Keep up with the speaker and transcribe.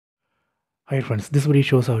Hi friends, this video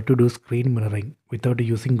shows how to do screen mirroring without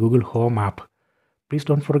using Google Home app. Please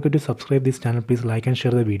don't forget to subscribe this channel. Please like and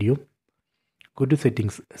share the video. Go to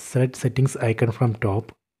settings, select settings icon from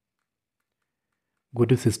top. Go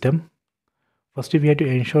to system. First we have to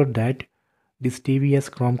ensure that this TV has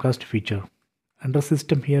chromecast feature. Under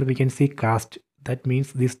system here we can see cast. That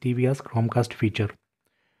means this TV has chromecast feature.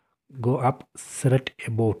 Go up, select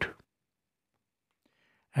about.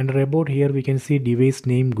 Under about here we can see device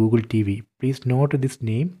name Google TV. Please note this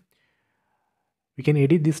name. We can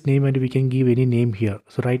edit this name and we can give any name here.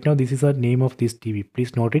 So right now this is the name of this TV.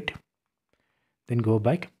 Please note it. Then go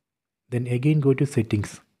back. Then again go to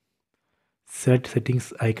settings. Select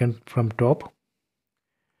settings icon from top.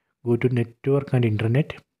 Go to network and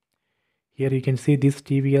internet. Here you can see this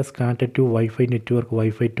TV is connected to Wi-Fi network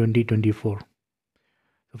Wi-Fi 2024.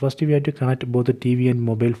 So first we have to connect both the TV and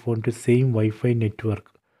mobile phone to same Wi-Fi network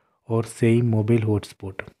or same mobile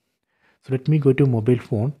hotspot. So let me go to mobile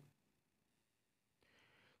phone.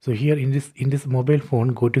 So here in this mobile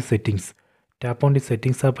phone, go to settings. Tap on the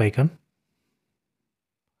settings app icon.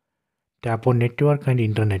 Tap on network and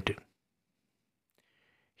internet.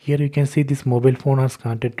 Here you can see this mobile phone is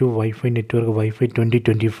connected to Wi-Fi network Wi-Fi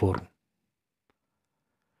 2024.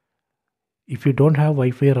 If you don't have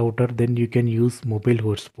Wi-Fi router, then you can use mobile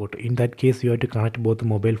hotspot. In that case, you have to connect both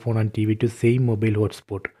mobile phone and TV to same mobile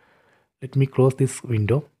hotspot. Let me close this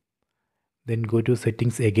window. Then go to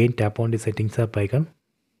settings again. Tap on the settings app icon.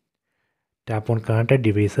 Tap on connected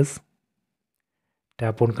devices.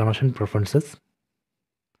 Tap on connection preferences.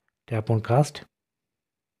 Tap on cast.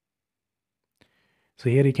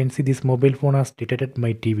 So here you can see this mobile phone has detected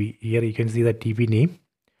my TV. Here you can see the TV name.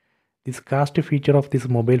 This cast feature of this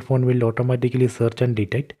mobile phone will automatically search and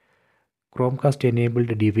detect Chromecast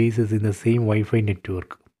enabled devices in the same Wi-Fi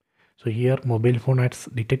network. So here mobile phone has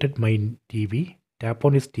detected my TV. Tap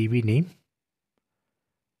on its TV name.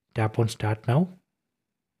 Tap on start now.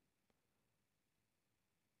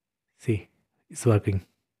 See, it's working.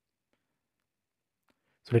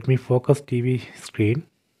 So let me focus TV screen.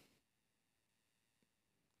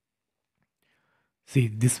 See,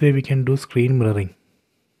 this way we can do screen mirroring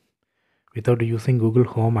without using Google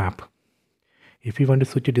Home app. If we want to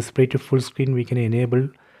switch a display to full screen, we can enable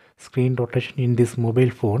screen rotation in this mobile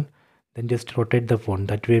phone. Then just rotate the phone.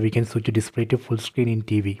 That way we can switch a display to full screen in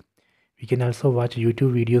TV. We can also watch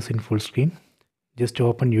YouTube videos in full screen. Just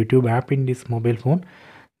open YouTube app in this mobile phone.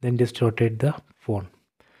 Then just rotate the phone.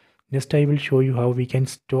 Next I will show you how we can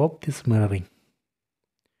stop this mirroring.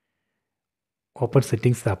 Open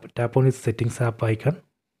settings app. Tap on its settings app icon.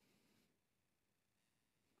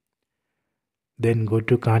 Then go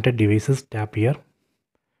to connected devices. Tap here.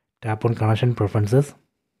 Tap on connection preferences.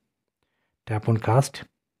 Tap on cast.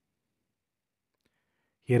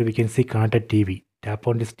 Here we can see connected TV. Tap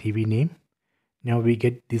on this TV name. Now we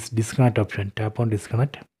get this disconnect option. Tap on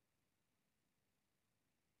disconnect.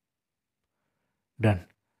 Done.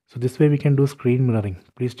 So this way we can do screen mirroring.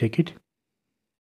 Please check it.